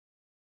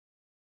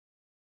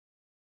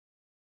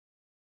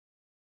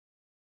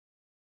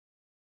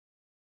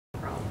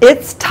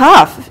It's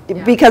tough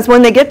because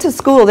when they get to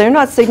school, they're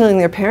not signaling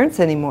their parents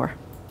anymore.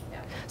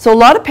 So a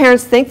lot of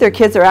parents think their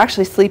kids are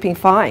actually sleeping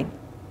fine.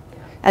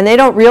 And they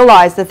don't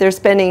realize that they're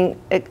spending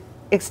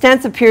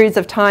extensive periods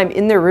of time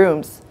in their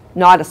rooms,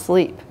 not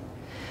asleep.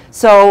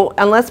 So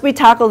unless we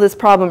tackle this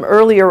problem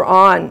earlier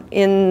on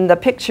in the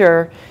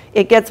picture,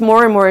 it gets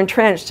more and more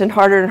entrenched and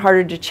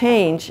harder to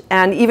change,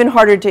 and even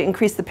harder to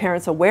increase the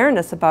parents'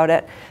 awareness about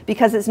it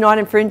because it's not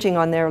infringing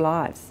on their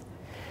lives.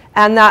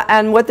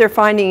 And what they're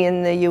finding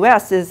in the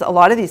US is a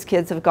lot of these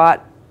kids have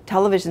got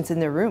televisions in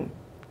their room.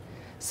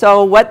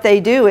 So what they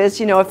do is,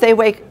 you know, if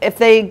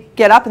they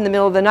get up in the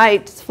middle of the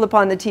night, flip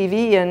on the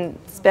TV and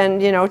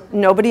spend, you know,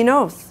 nobody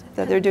knows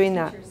that they're doing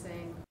that.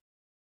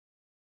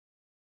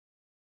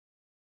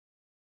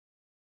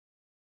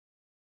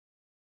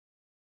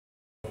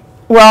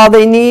 Well,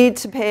 they need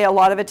to pay a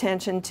lot of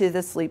attention to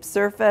the sleep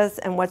surface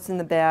and what's in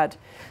the bed.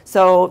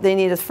 So they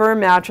need a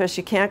firm mattress.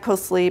 You can't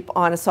co-sleep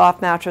on a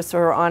soft mattress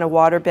or on a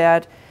water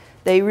bed.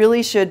 They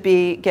really should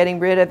be getting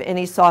rid of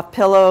any soft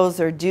pillows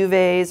or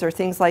duvets or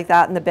things like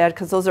that in the bed,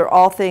 because those are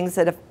all things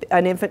that if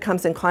an infant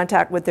comes in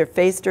contact with their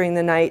face during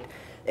the night,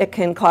 it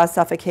can cause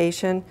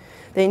suffocation.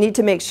 They need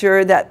to make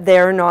sure that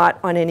they're not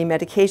on any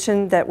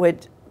medication that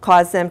would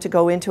cause them to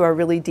go into a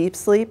really deep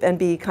sleep and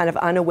be kind of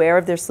unaware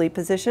of their sleep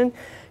position,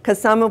 because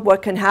some of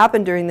what can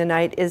happen during the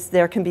night is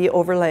there can be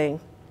overlaying.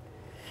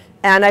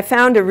 And I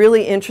found a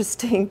really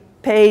interesting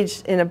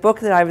page in a book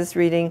that I was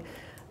reading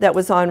that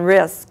was on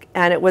risk,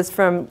 and it was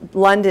from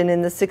London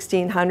in the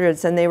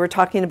 1600s, and they were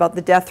talking about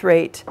the death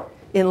rate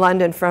in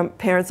London from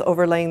parents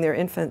overlaying their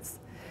infants.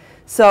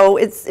 So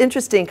it's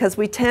interesting because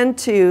we tend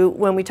to,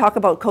 when we talk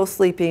about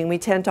co-sleeping, we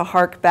tend to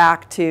hark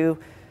back to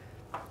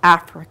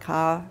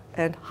Africa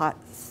and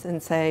huts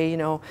and say, you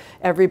know,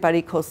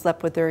 everybody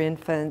co-slept with their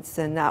infants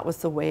and that was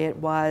the way it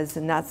was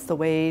and that's the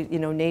way, you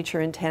know,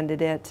 nature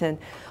intended it. And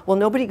well,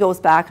 nobody goes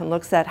back and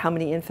looks at how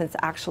many infants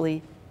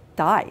actually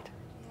died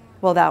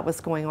while that was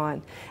going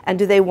on. And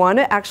do they want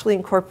to actually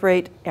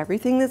incorporate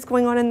everything that's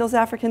going on in those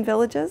African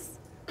villages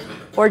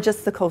or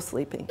just the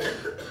co-sleeping?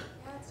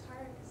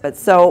 But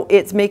so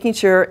it's making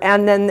sure,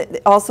 and then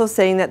also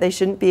saying that they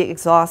shouldn't be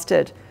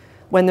exhausted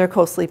when they're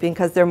co-sleeping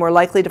because they're more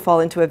likely to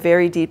fall into a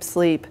very deep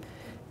sleep,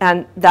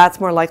 and that's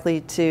more likely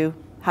to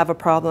have a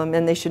problem,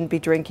 and they shouldn't be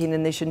drinking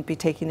and they shouldn't be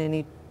taking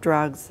any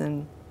drugs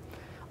and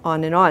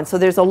on and on. So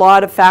there's a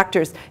lot of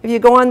factors. If you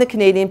go on the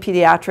Canadian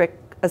Pediatric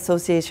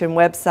Association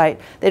website,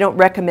 they don't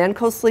recommend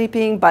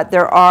co-sleeping, but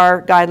there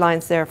are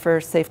guidelines there for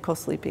safe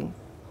co-sleeping.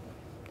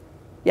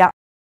 Yeah.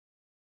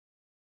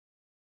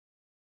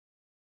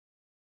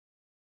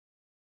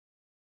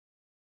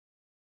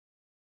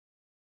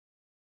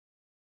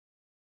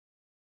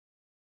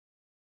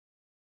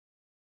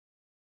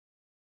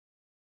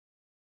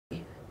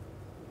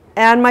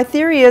 And my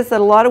theory is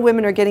that a lot of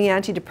women are getting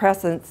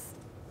antidepressants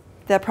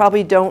that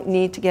probably don't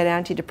need to get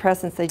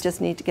antidepressants, they just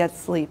need to get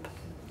sleep.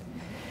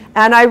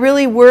 And I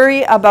really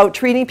worry about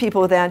treating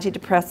people with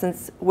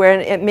antidepressants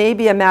when it may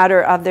be a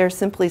matter of they're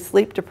simply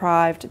sleep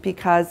deprived,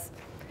 because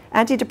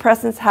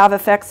antidepressants have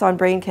effects on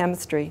brain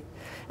chemistry.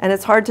 And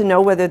it's hard to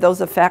know whether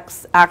those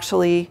effects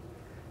actually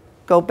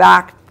go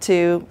back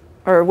to,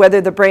 or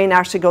whether the brain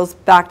actually goes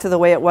back to the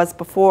way it was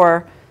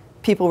before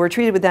people were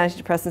treated with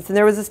antidepressants. And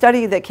there was a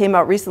study that came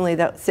out recently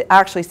that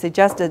actually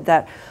suggested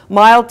that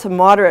mild to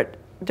moderate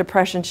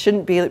depression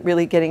shouldn't be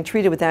really getting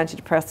treated with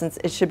antidepressants.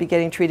 It should be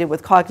getting treated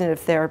with cognitive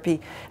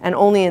therapy, and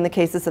only in the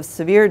cases of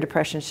severe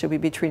depression should we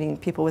be treating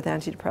people with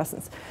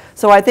antidepressants.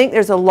 So I think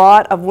there's a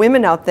lot of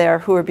women out there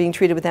who are being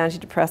treated with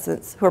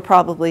antidepressants who are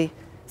probably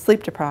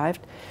sleep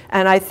deprived.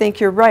 And I think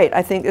you're right.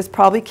 I think there's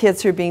probably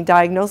kids who are being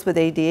diagnosed with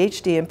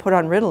ADHD and put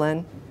on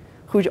Ritalin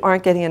who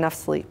aren't getting enough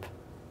sleep.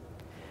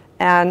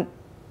 And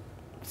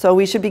so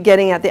we should be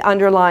getting at the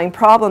underlying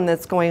problem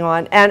that's going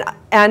on. And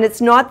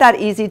it's not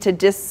that easy to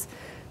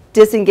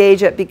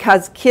disengage it,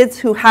 because kids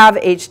who have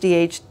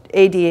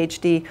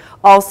ADHD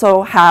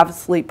also have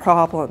sleep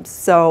problems.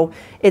 So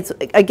it's,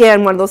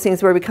 again, one of those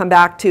things where we come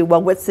back to,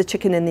 well, what's the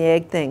chicken and the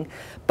egg thing?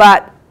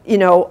 But, you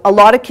know, a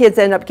lot of kids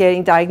end up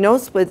getting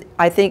diagnosed with,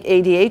 I think,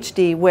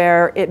 ADHD,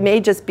 where it may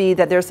just be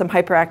that there's some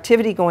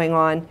hyperactivity going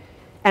on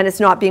and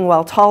it's not being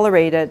well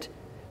tolerated.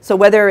 So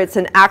whether it's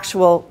an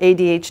actual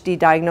ADHD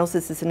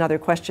diagnosis is another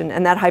question,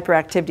 and that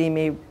hyperactivity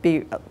may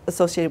be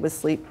associated with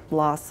sleep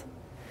loss.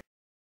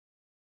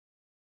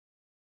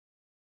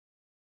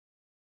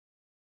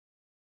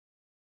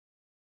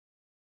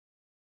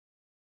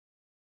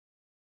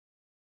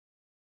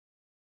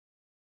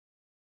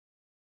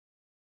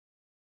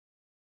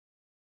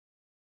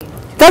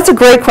 That's a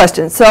great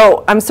question.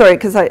 So I'm sorry,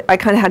 because I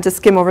kind of had to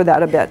skim over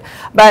that a bit.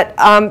 But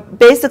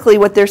basically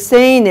what they're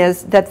saying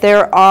is that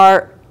there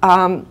are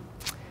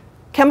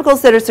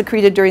chemicals that are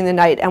secreted during the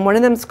night, and one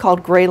of them is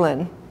called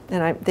ghrelin,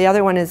 and the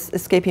other one is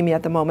escaping me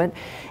at the moment.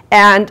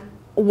 And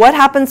what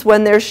happens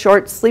when there's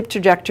short sleep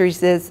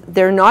trajectories is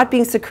they're not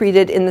being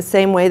secreted in the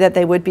same way that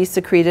they would be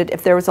secreted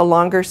if there was a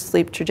longer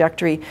sleep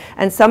trajectory.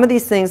 And some of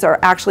these things are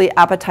actually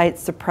appetite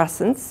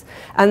suppressants,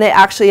 and they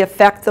actually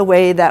affect the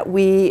way that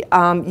we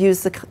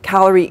use the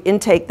calorie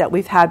intake that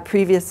we've had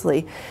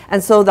previously.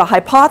 And so the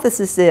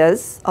hypothesis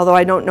is, although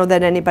I don't know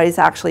that anybody's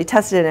actually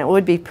tested it, it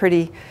would be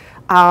pretty,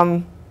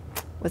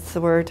 what's the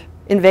word?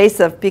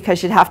 Invasive,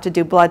 because you'd have to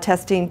do blood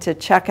testing to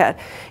check it,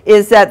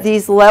 is that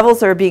these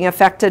levels are being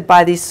affected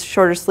by these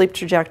shorter sleep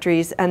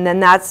trajectories, and then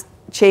that's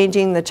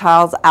changing the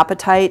child's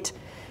appetite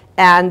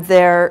and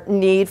their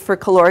need for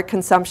caloric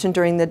consumption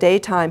during the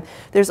daytime.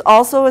 There's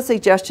also a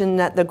suggestion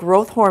that the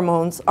growth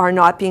hormones are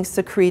not being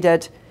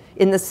secreted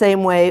in the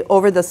same way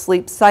over the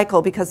sleep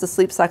cycle because the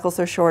sleep cycles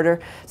are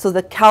shorter, so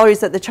the calories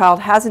that the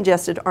child has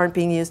ingested aren't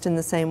being used in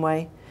the same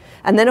way.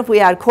 And then if we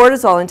add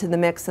cortisol into the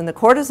mix and the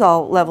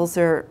cortisol levels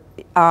are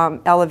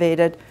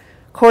elevated,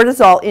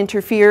 cortisol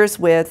interferes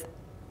with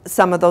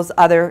some of those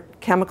other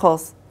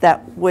chemicals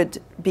that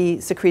would be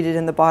secreted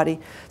in the body.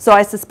 So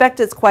I suspect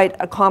it's quite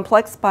a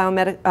complex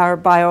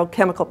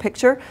biochemical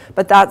picture,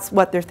 but that's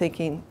what they're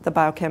thinking the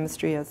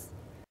biochemistry is.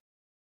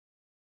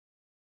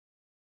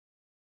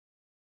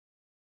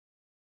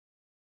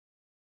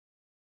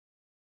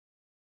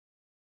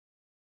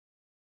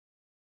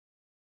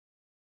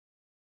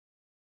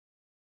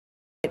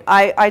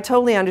 I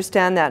totally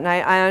understand that, and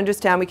I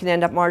understand we can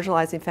end up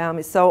marginalizing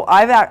families. So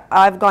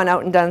I've gone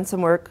out and done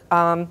some work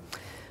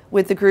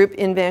with the group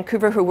in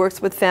Vancouver who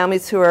works with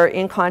families who are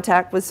in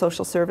contact with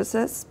social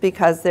services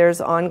because there's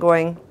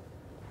ongoing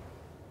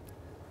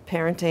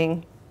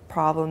parenting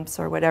problems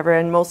or whatever,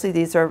 and mostly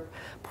these are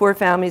poor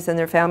families and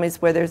they're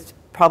families where there's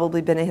probably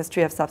been a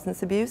history of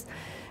substance abuse.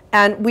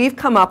 And we've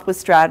come up with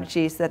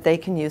strategies that they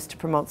can use to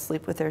promote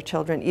sleep with their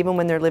children, even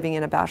when they're living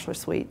in a bachelor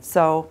suite.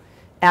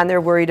 And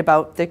they're worried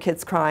about their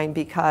kids crying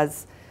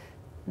because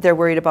they're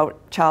worried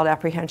about child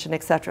apprehension,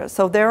 etc.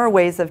 So there are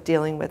ways of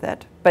dealing with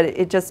it, but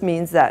it just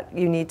means that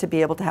you need to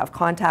be able to have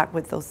contact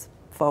with those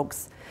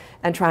folks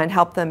and try and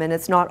help them. And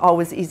it's not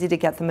always easy to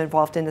get them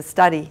involved in a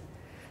study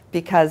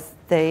because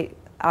they,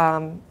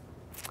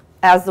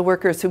 as the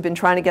workers who've been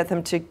trying to get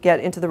them to get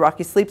into the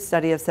Rocky Sleep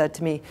study have said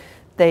to me,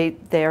 they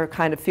are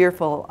kind of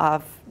fearful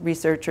of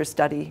research or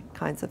study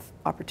kinds of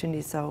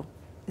opportunities. So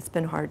it's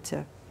been hard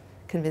to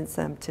convince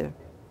them to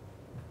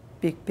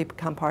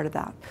become part of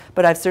that.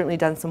 But I've certainly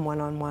done some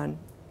one-on-one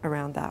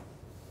around that.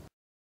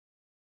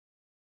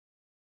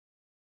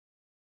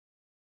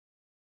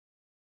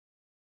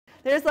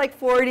 There's like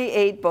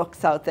 48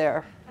 books out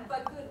there.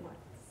 But good ones.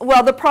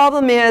 Well, the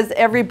problem is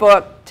every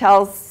book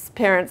tells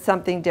parents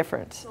something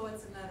different. So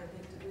it's a matter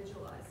of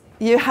individualizing.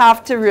 You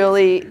have to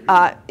really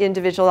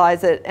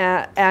individualize it,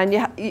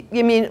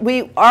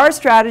 our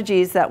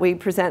strategies that we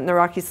present in the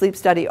Rocky Sleep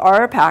Study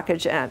are a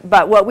package,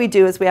 but what we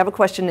do is we have a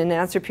question and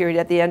answer period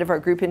at the end of our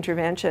group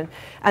intervention,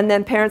 and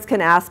then parents can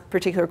ask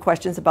particular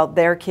questions about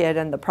their kid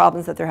and the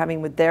problems that they're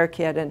having with their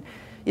kid, and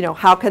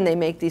how can they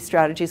make these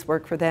strategies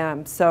work for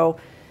them. So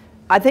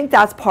I think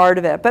that's part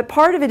of it, but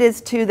part of it is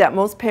too that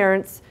most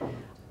parents,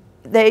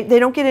 they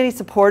don't get any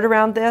support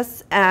around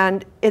this,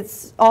 and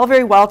it's all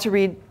very well to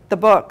read the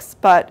books,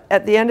 but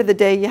at the end of the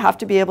day you have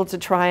to be able to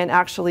try and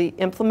actually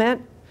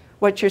implement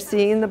what you're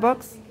seeing in the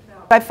books.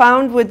 What I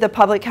found with the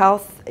public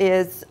health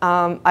is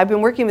I've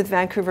been working with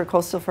Vancouver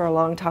Coastal for a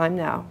long time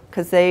now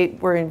because they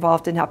were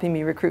involved in helping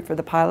me recruit for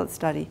the pilot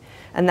study,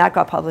 and that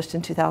got published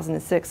in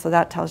 2006, so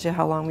that tells you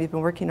how long we've been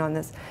working on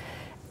this.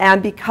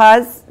 And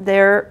because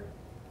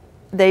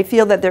they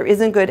feel that there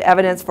isn't good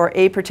evidence for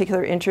a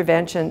particular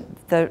intervention,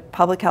 the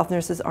public health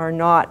nurses are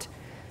not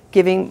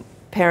giving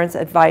parents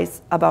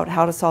advice about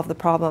how to solve the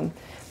problem.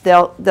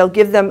 They'll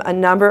give them a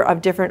number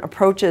of different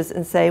approaches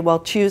and say,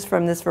 well, choose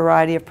from this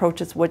variety of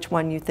approaches which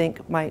one you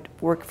think might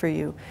work for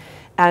you.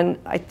 And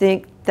I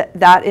think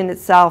that in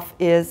itself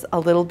is a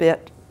little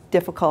bit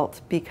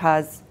difficult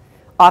because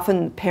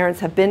often parents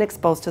have been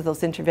exposed to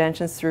those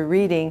interventions through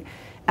reading,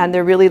 and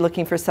they're really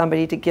looking for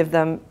somebody to give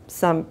them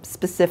some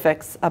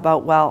specifics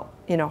about, well,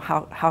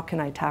 how can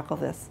I tackle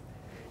this?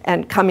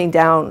 And coming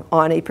down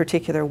on a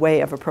particular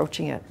way of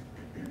approaching it.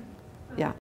 Yeah.